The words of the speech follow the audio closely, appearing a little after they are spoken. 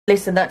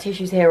Listen, that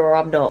tissue's here or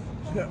I'm not.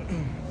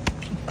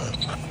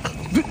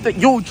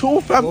 Yo,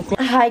 too, fam.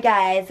 Hi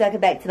guys, welcome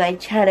back to my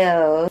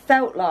channel.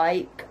 Felt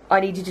like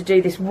I needed to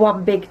do this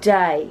one big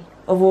day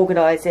of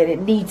organising.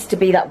 It needs to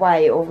be that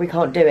way or we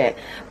can't do it.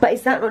 But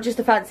is that not just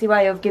a fancy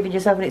way of giving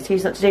yourself an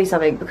excuse not to do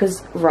something?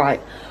 Because, right,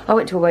 I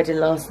went to a wedding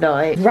last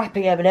night,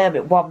 wrapping M&M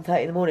at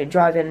 1:30 in the morning,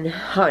 driving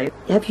home.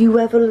 Have you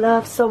ever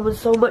loved someone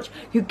so much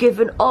you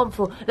give an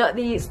armful? Like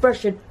the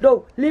expression,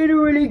 no,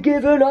 literally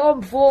give an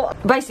armful.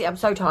 Basically, I'm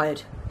so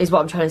tired, is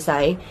what I'm trying to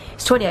say.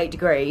 It's 28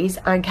 degrees,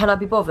 and can I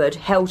be bothered?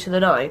 Hell to the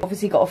no.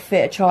 Obviously got to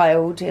fit a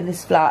child in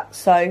this flat,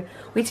 so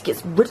we need to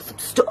get rid of some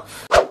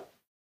stuff.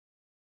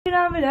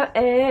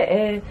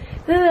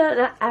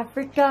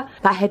 Africa.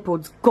 That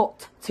headboard's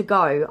got to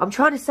go. I'm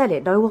trying to sell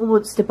it, no one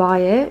wants to buy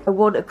it. I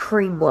want a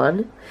cream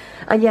one.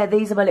 And yeah,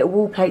 these are my little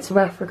wall plates from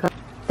Africa.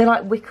 They're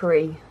like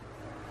wickery,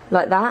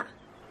 like that,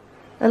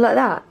 and like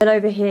that. And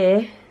over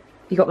here,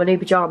 you got my new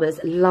pyjamas.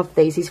 Love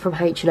these. These are from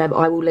H&M.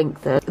 I will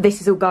link them.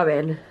 This is all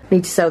going.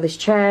 Need to sell this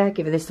chair,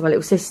 giving this to my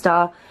little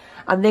sister.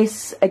 And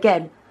this,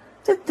 again,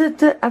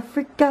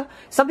 Africa.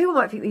 Some people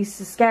might think these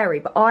are scary,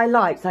 but I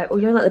like, oh,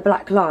 you know, like the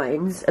black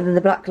lines, and then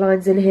the black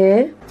lines in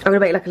here. I'm gonna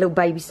make like a little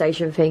baby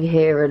station thing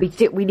here, and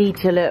we need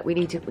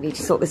to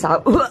sort this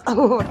out.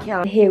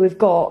 Here we've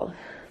got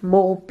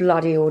more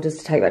bloody orders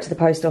to take back to the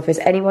post office.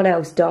 Anyone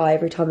else die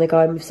every time they go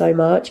home with so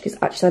much? Because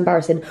it's actually so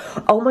embarrassing.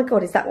 Oh my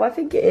god, is that what I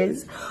think it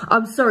is?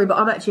 I'm sorry, but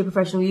I'm actually a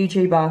professional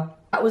YouTuber.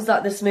 That was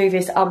like the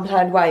smoothest,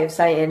 unplanned way of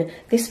saying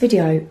this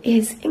video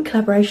is in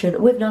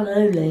collaboration with none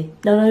and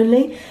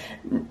only,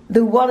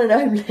 the one and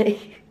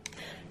only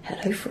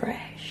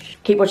HelloFresh.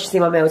 Keep watching to see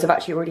my meals. I've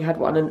actually already had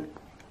one, and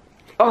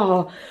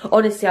oh,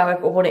 honestly, I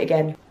want it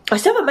again. I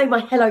still haven't made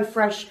my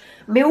HelloFresh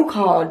meal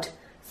card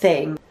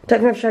thing. Don't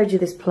think I've showed you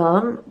this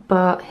plant,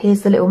 but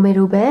here's the little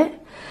middle bit.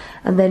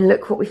 And then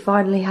look what we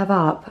finally have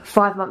up.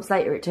 5 months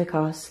later it took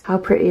us. How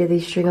pretty are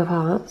these string of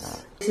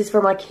hearts? This is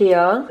from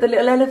IKEA. The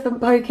little elephant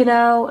poking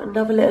out,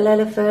 another little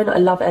elephant. I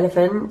love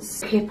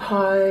elephants.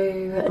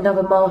 Hippo,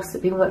 another mask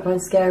that people might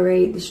find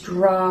scary. This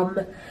drum.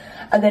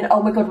 And then,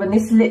 oh my god, when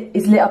this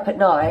is lit up at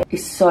night,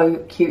 it's so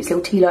cute. It's a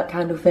little tea light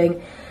candle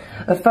thing.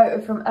 A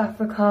photo from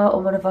Africa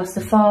on one of our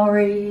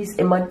safaris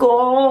in my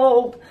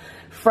gold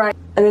frame.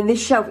 And then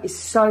this shelf is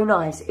so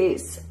nice.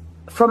 It's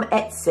from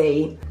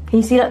Etsy. Can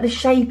you see like the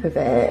shape of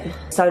it?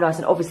 So nice,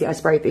 and obviously I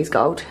sprayed these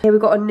gold. Here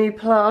we've got a new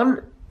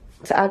plant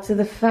to add to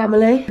the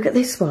family. Look at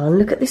this one,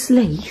 look at this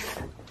leaf.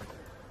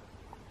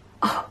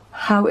 Oh,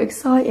 how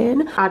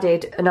exciting.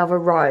 Added another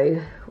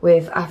row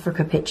with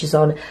Africa pictures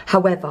on.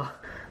 However,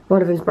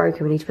 one of them's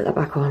broken, we need to put that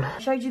back on. I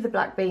showed you the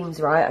black beans,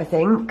 right, I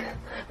think.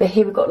 But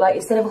here we've got like,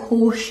 instead of a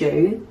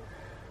horseshoe,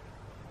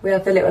 we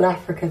have the little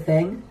Africa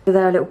thing.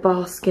 Their little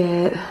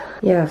basket.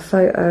 Yeah,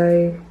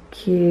 photo,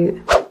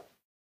 cute.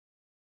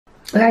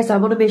 Okay, so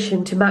I'm on a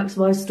mission to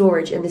maximise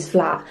storage in this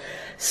flat.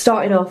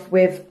 Starting off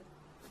with,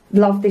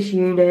 love this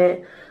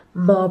unit,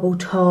 marble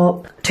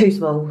top, too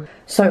small.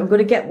 So I'm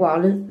gonna get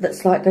one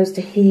that's like goes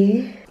to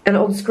here. And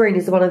on screen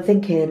is the one I'm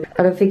thinking.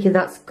 And I'm thinking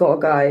that's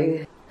gotta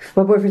go.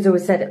 My boyfriend's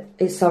always said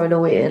it's so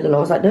annoying, and I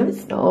was like, no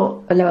it's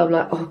not. And now I'm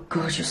like, oh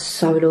gosh, you're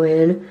so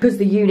annoying. Because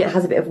the unit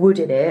has a bit of wood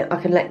in it,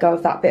 I can let go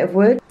of that bit of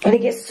wood. And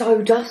it gets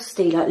so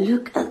dusty, like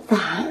look at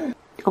that.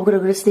 I'm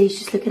gonna sneeze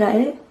just looking at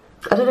it.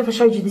 I don't know if I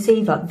showed you this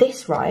either.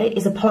 This, right,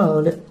 is a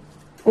plant.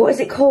 What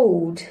is it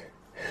called?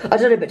 I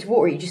don't know, but to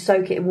water it, you just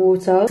soak it in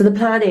water. So the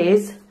plan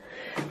is,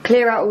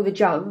 clear out all the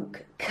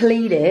junk,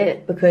 clean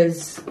it,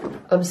 because,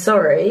 I'm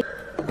sorry.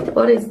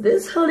 What is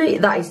this, honey?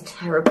 That is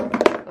terrible.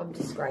 I'm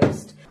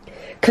disgraced.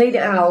 Clean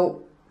it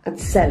out and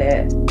sell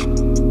it.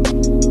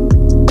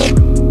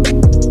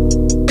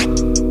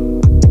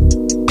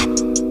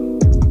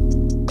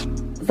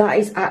 That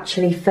is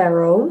actually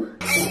feral.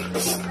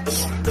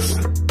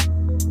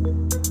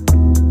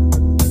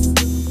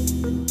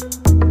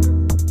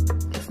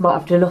 Might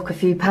have to knock a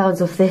few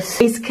pounds off this.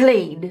 It's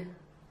clean,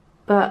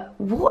 but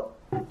what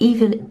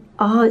even?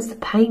 Oh, it's the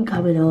paint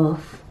coming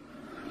off.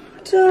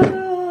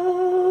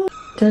 Dun,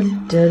 dun,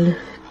 dun,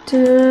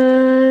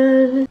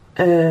 dun.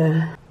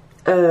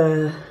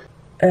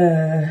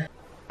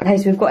 Okay,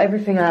 so we've got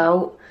everything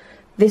out.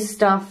 This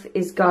stuff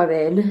is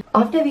going.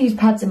 I've never used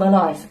pads in my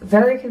life.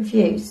 Very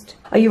confused.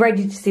 Are you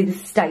ready to see the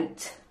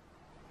state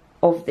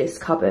of this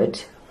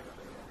cupboard?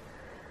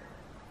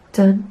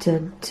 Dun,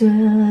 dun,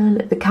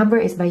 dun. The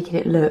camera is making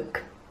it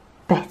look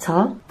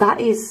better. That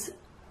is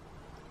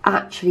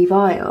actually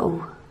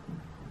vile.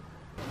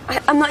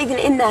 I'm not even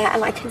in there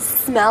and I can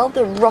smell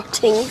the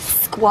rotting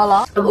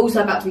squalor. I'm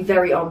also about to be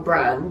very on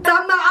brand.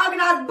 I'm not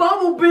organised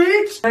bubble,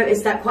 bitch!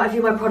 Notice that quite a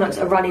few of my products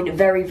are running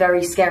very, very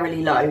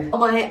scarily low. On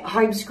my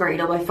home screen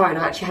on my phone,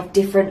 I actually have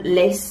different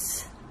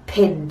lists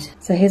pinned.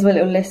 So here's my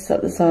little list up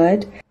the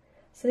side.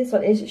 So this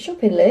one is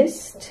shopping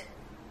list.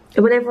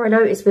 And whenever I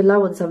notice we're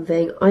low on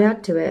something, I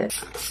add to it.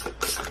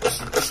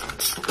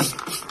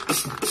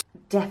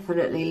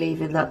 Definitely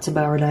leaving that to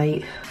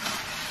marinate.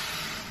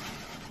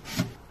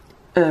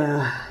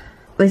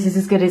 This is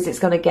as good as it's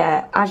gonna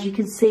get. As you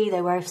can see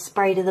though, where I've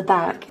sprayed in the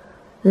back,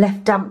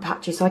 left damp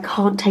patches, so I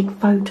can't take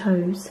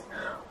photos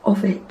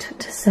of it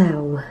to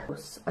sell.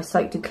 I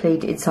soaked and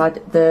cleaned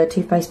inside the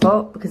toothpaste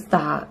pot because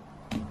that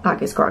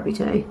gets grimy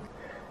too.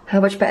 How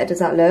much better does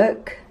that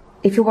look?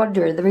 If you're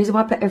wondering, the reason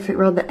why I put everything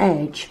around the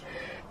edge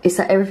is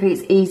that everything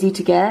is easy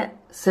to get,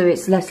 so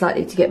it's less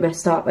likely to get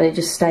messed up and it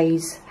just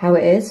stays how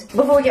it is.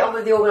 Before we get on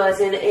with the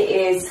organising, it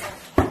is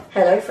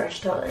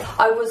HelloFresh time.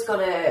 I was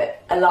gonna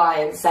lie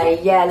and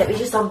say, yeah, let me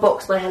just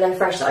unbox my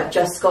HelloFresh that I've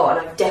just got,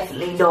 and I've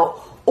definitely not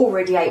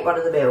already ate one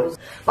of the meals.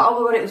 But oh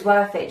my god, it was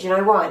worth it. Do you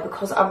know why?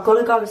 Because I'm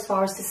gonna go as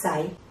far as to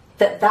say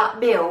that that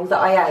meal that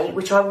I ate,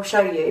 which I will show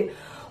you,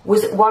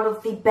 was one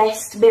of the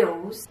best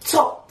meals,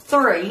 top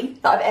 3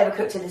 that I've ever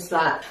cooked in this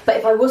flat. But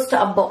if I was to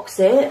unbox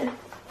it,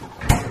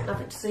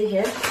 nothing to see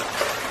here,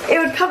 it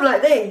would come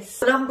like this.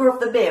 The number of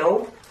the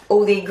meal,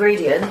 all the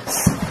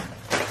ingredients.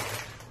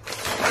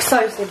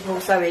 So simple,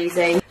 so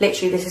easy.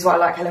 Literally, this is why I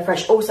like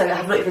HelloFresh. Also, I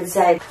have not even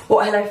said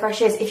what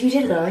HelloFresh is. If you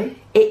didn't know,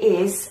 it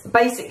is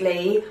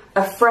basically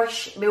a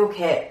fresh meal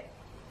kit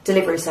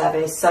delivery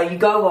service. So you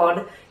go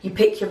on, you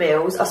pick your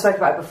meals. I've spoken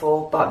about it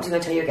before, but I'm just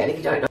going to tell you again if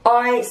you don't know.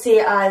 I see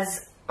it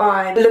as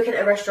I'm looking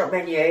at a restaurant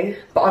menu,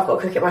 but I've got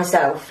to cook it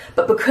myself.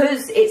 But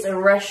because it's a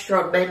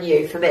restaurant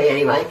menu, for me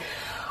anyway,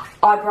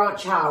 I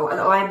branch out and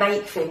I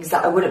make things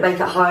that I wouldn't make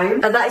at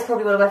home. And that is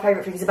probably one of my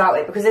favourite things about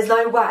it, because there's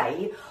no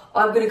way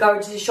I'm going to go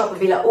into the shop and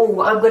be like,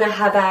 oh, I'm going to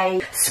have a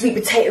sweet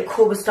potato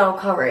korma style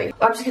curry.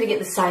 I'm just going to get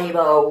the same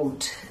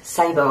old.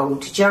 Do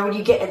you know when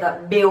you get in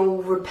that meal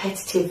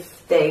repetitive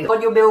thing?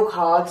 On your meal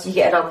cards, you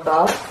get a number,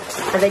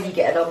 and then you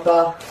get a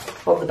number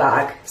on the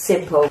bag.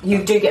 Simple.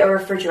 You do get a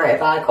refrigerator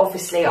bag.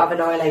 Obviously, I've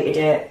annihilated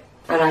it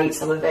and I ate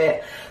some of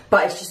it.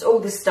 But it's just all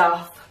the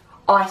stuff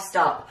iced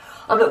up.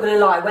 I'm not going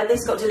to lie, when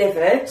this got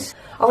delivered,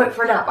 I went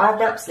for a nap. I have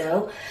naps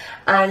now.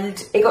 And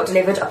it got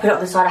delivered, I put it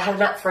on the side, I had a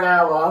nap for an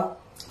hour,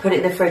 put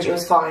it in the fridge, it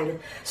was fine.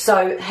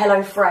 So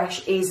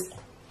HelloFresh is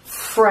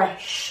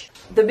fresh.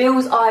 The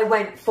meals I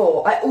went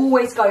for, I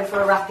always go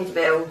for a rapid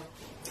meal.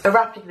 A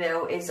rapid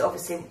meal is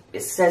obviously,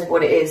 it says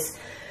what it is,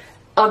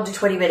 under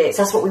 20 minutes,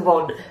 that's what we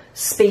want.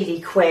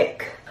 Speedy,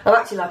 quick. I'm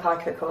acting like I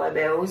cook all my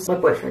meals. My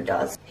boyfriend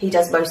does. He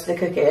does most of the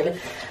cooking.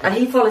 And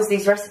he follows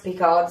these recipe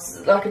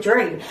cards like a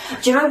dream.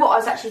 Do you know what I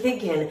was actually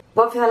thinking?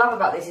 One thing I love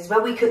about this is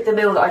when we cook the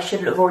meal that I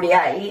shouldn't have already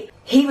ate,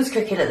 he was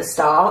cooking at the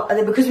start, and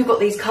then because we've got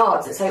these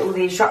cards that say all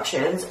the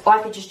instructions,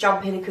 I could just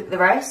jump in and cook the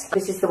rest.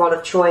 This is the one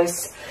of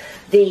choice.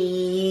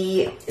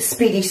 The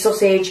speedy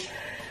sausage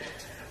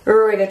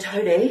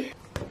rigatoni.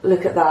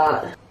 Look at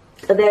that.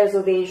 And there's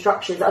all the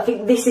instructions. I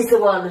think this is the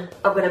one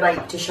I'm going to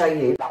make to show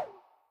you.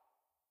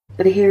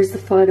 And here's the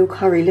final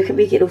curry. Look at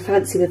me getting all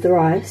fancy with the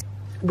rice.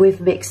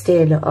 We've mixed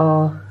in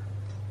our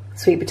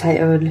sweet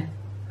potato and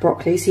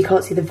broccoli, so you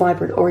can't see the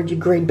vibrant orange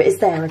and green, but it's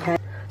there, okay?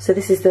 So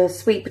this is the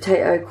sweet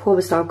potato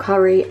korma style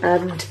curry,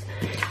 and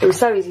it was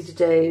so easy to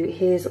do.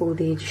 Here's all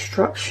the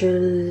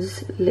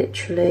instructions,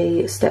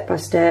 literally step by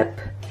step.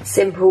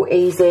 Simple,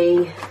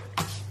 easy.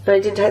 And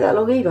it didn't take that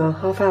long either,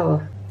 half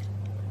hour.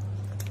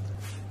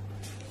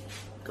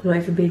 I'm not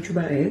even being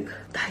dramatic.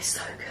 That is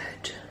so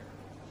good.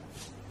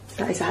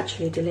 That is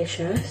actually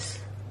delicious.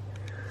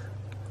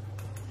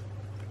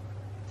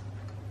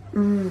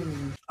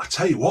 I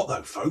tell you what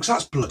though, folks,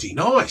 that's bloody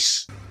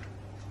nice.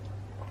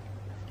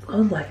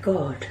 Oh my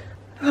god.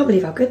 I can't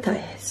believe how good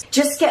that is.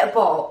 Just get a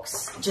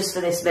box just for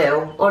this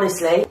meal,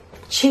 honestly.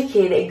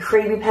 Chicken in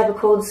creamy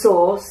peppercorn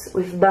sauce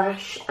with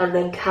mash and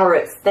then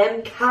carrots.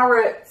 Them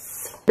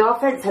carrots! No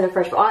offence,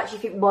 HelloFresh, but I actually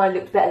think mine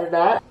looked better than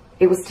that.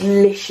 It was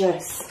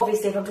delicious.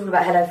 Obviously, if I'm talking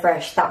about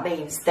HelloFresh, that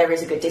means there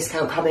is a good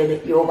discount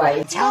coming your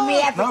way. Tell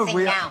me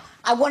everything now.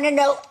 I want to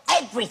know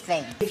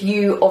everything. If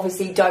you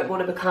obviously don't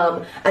want to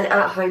become an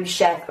at-home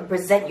chef and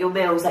present your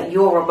meals like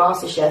you're a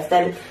master chef,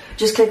 then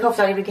just click off,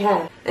 don't even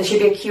care. There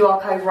should be a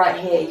QR code right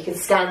here. You can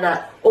scan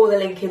that, or the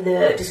link in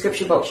the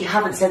description box. You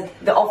haven't said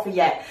the offer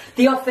yet.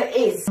 The offer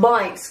is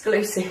my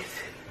exclusive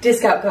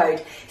discount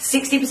code.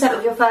 60%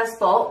 of your first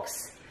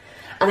box,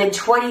 and then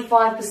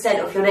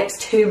 25% of your next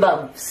 2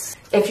 months.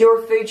 If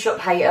you're a food shop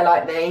hater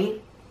like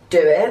me, do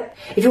it.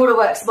 If you want to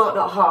work smart,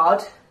 not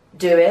hard,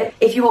 do it.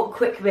 If you want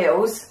quick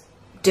meals,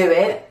 do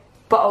it.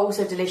 But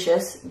also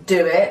delicious,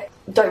 do it.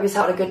 Don't miss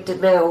out on a good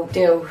meal,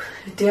 deal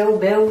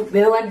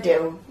and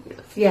deal.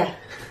 Yeah,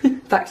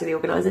 back to the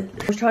organising.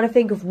 I was trying to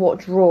think of what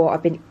drawer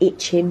I've been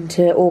itching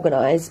to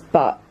organise,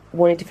 but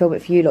wanted to film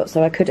it for you lot,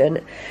 so I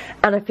couldn't.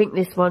 And I think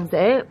this one's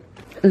it.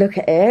 Look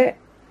at it.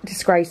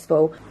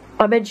 Disgraceful.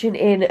 I mentioned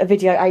in a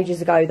video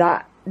ages ago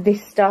that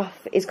this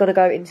stuff is going to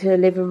go into the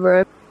living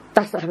room.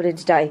 That's not happening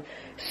today.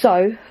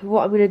 So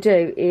what I'm going to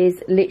do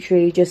is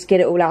literally just get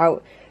it all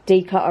out,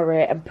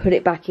 declutter it and put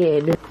it back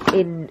in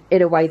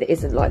a way that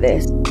isn't like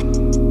this.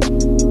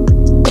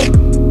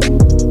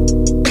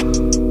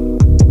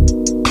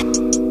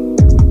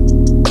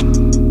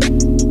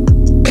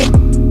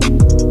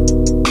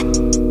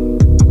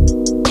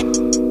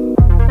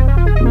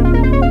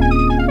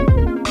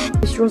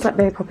 This draw's like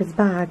Mary Poppins'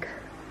 bag.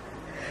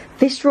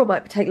 This drawer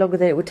might take longer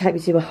than it would take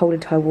me to do my whole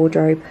entire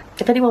wardrobe.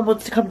 If anyone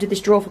wants to come to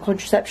this drawer for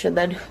contraception,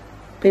 then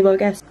be my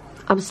guest.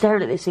 I'm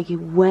staring at this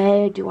thinking,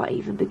 where do I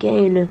even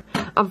begin?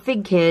 I'm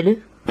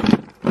thinking,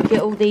 I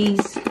get all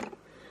these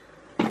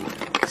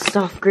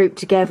stuff grouped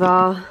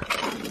together,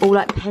 all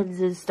like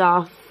pens and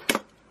stuff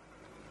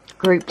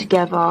grouped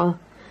together,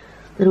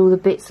 and all the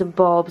bits and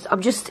bobs.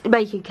 I'm just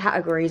making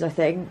categories, I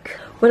think.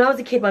 When I was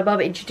a kid, my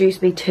mum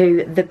introduced me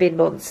to the bin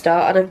monster,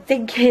 and I'm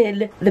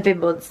thinking the bin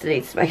monster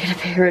needs to make an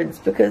appearance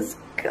because,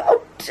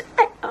 god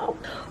damn.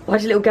 Why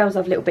do little girls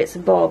have little bits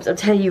and bobs? I'm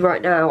telling you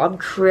right now, I'm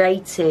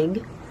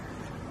creating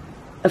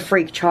a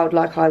freak child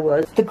like I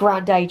was. The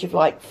grand age of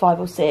like 5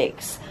 or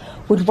 6,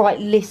 would write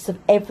lists of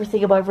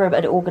everything in my room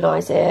and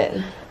organise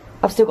it.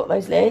 I've still got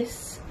those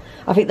lists.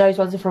 I think those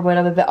ones are from when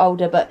I'm a bit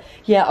older, but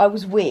yeah, I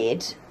was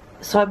weird.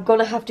 So I'm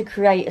gonna have to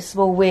create a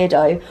small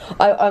weirdo.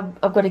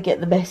 I'm gonna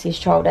get the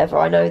messiest child ever.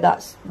 I know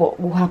that's what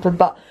will happen,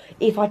 but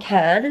if I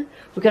can,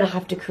 we're gonna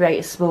have to create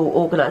a small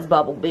organised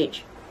bubble,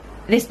 bitch.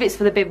 This bit's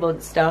for the bin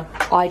monster.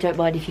 I don't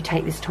mind if you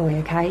take this toy,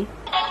 okay?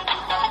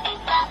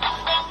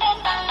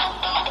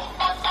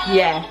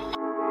 Yeah.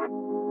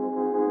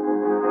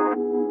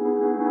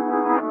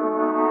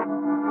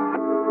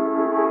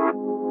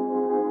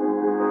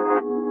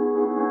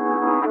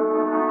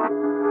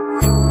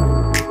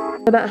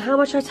 No matter how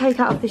much I take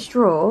out of this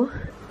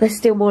drawer, there's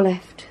still more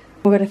left.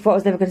 I thought I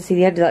was never going to see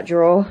the end of that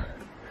drawer.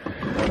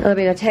 I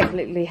mean, I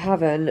technically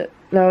haven't.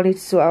 Now I need to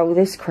sort out all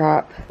this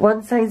crap.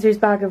 One Sainsbury's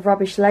bag of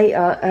rubbish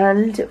later,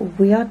 and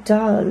we are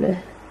done.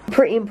 I'm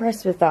pretty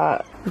impressed with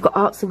that. We've got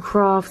arts and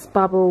crafts,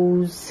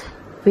 bubbles.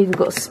 We've even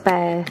got a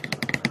spare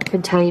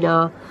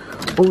container.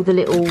 All the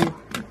little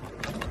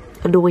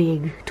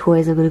annoying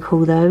toys, I'm going to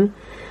call them.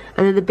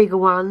 And then the bigger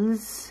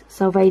ones,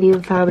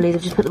 Salvanian families,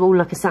 I've just put them all in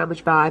like a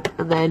sandwich bag.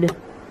 And then,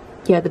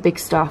 yeah, the big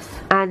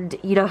stuff. And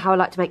you know how I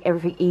like to make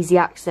everything easy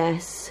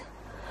access?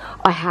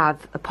 I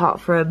have, apart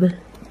from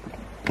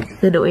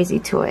the noisy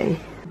toy.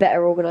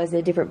 Better organised in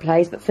a different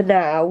place, but for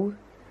now,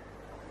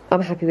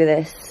 I'm happy with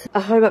this. A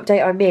home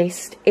update I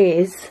missed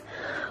is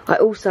I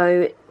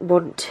also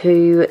want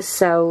to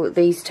sell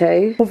these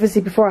two.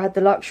 Obviously, before I had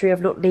the luxury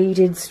of not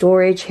needing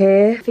storage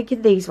here.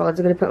 Thinking these ones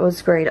I'm going to put on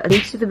screen. I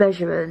need to do the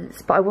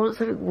measurements, but I want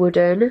something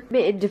wooden. I'm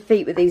in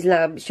defeat with these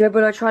lamps. Do you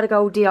remember when I tried to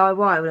go all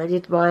DIY when I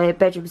did my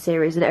bedroom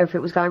series and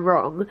everything was going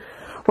wrong?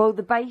 Well,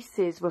 the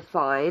bases were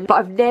fine, but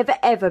I've never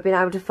ever been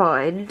able to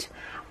find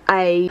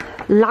a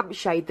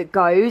lampshade that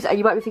goes, and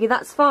you might be thinking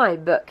that's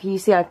fine, but can you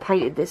see I've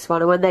painted this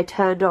one, and when they're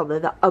turned on they're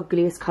the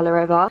ugliest colour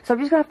ever. So I'm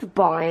just gonna have to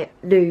buy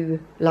new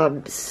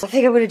lamps. I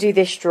think I'm gonna do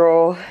this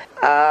drawer.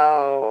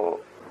 Oh,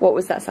 what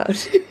was that sound?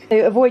 So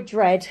avoid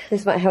dread.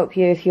 This might help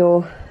you if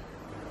you're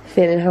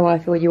feeling how I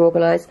feel when you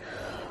organise.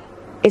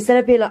 Instead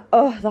of being like,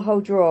 oh, the whole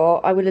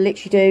drawer, I'm gonna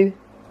literally do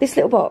this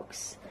little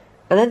box,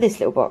 and then this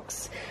little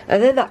box,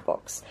 and then that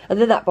box,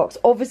 and then that box.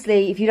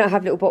 Obviously, if you don't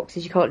have little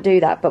boxes, you can't do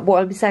that. But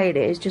what I'm saying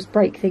is just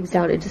break things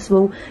down into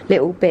small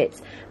little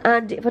bits.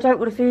 And if I don't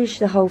want to finish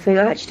the whole thing,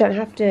 I actually don't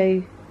have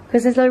to,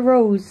 because there's no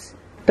rules.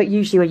 But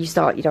usually when you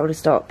start, you don't want to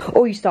stop.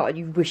 Or you start and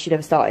you wish you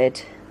never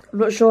started. I'm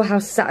not sure how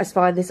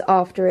satisfying this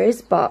after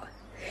is, but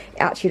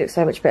it actually looks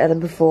so much better than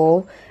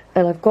before.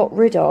 And I've got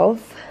rid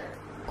of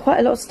quite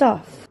a lot of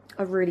stuff.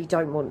 I really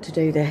don't want to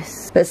do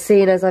this. But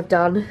seeing as I've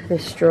done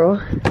this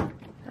drawer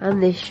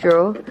and this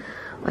drawer,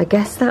 I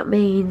guess that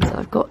means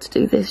I've got to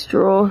do this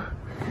drawer.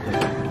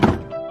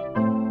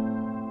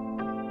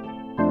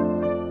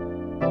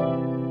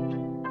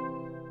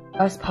 The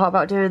best part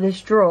about doing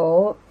this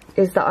drawer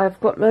is that I've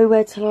got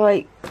nowhere to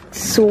like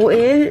sort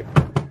it,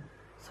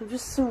 so I'm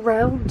just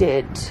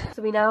surrounded.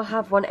 So we now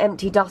have one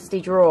empty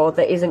dusty drawer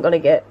that isn't going to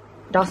get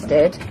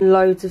dusted.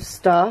 Loads of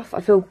stuff.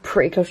 I feel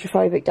pretty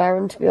claustrophobic,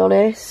 Darren, to be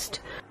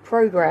honest.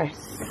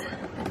 Progress.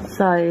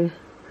 So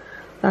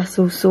that's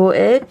all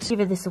sorted. I'm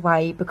giving this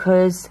away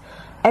because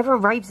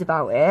everyone raves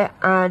about it,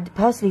 and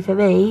personally for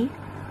me,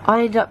 I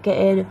ended up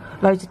getting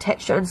loads of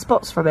texture and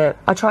spots from it.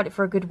 I tried it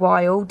for a good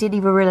while, didn't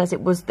even realise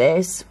it was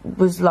this,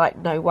 was like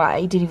no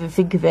way, didn't even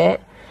think of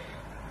it.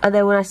 And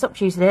then when I stopped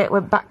using it,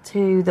 went back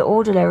to the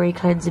Ordinary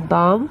cleansing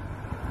balm,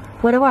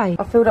 went away.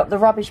 I filled up the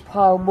rubbish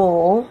pile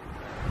more.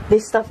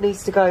 This stuff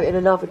needs to go in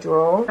another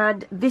drawer.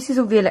 And this is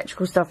all the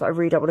electrical stuff that I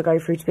really don't want to go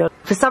through, to be honest.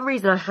 For some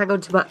reason I hang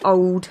on to my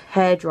old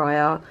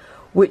hairdryer,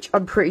 which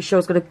I'm pretty sure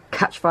is going to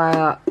catch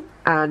fire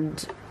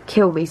and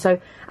kill me. So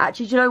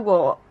actually, do you know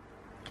what?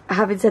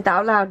 Having said that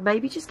out loud,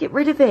 maybe just get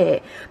rid of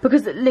it.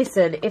 Because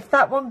listen, if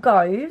that one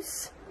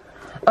goes,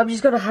 I'm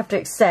just going to have to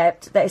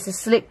accept that it's a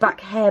slick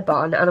back hair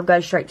bun and I'm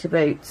going straight to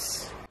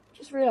boots.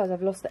 Just realised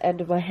I've lost the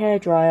end of my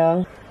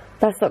hairdryer.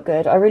 That's not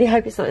good. I really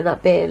hope it's not in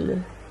that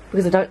bin,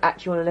 because I don't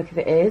actually want to look if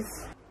it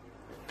is.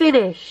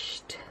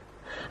 Finished.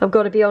 I've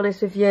got to be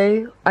honest with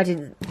you, I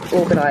didn't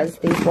organise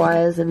these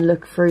wires and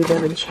look through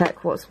them and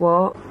check what's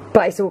what.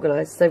 But it's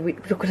organised, so we're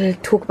not going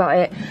to talk about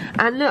it.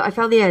 And look, I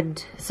found the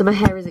end, so my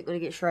hair isn't going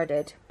to get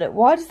shredded. Look,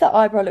 why does that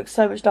eyebrow look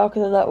so much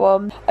darker than that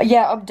one?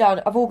 Yeah, I'm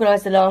done. I've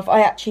organised enough.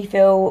 I actually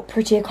feel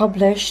pretty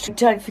accomplished.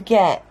 Don't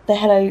forget the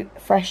Hello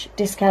Fresh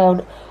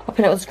discount. I'll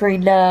put it on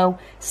screen now.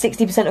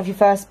 60% off your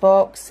first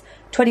box,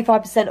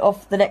 25%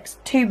 off the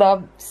next 2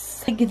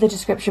 months. Link in the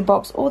description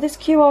box, or this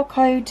QR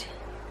code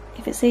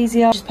if it's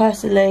easier. Just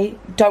personally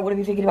don't want to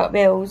be thinking about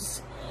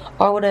meals.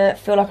 I want to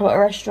feel like I'm at a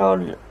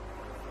restaurant,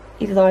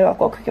 even though I've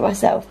got to cook it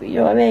myself, but you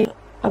know what I mean?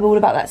 I'm all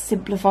about that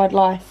simplified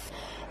life.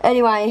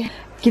 Anyway,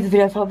 give the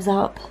video a thumbs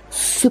up,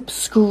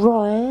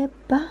 subscribe.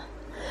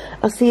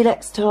 I'll see you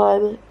next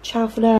time. Ciao for now.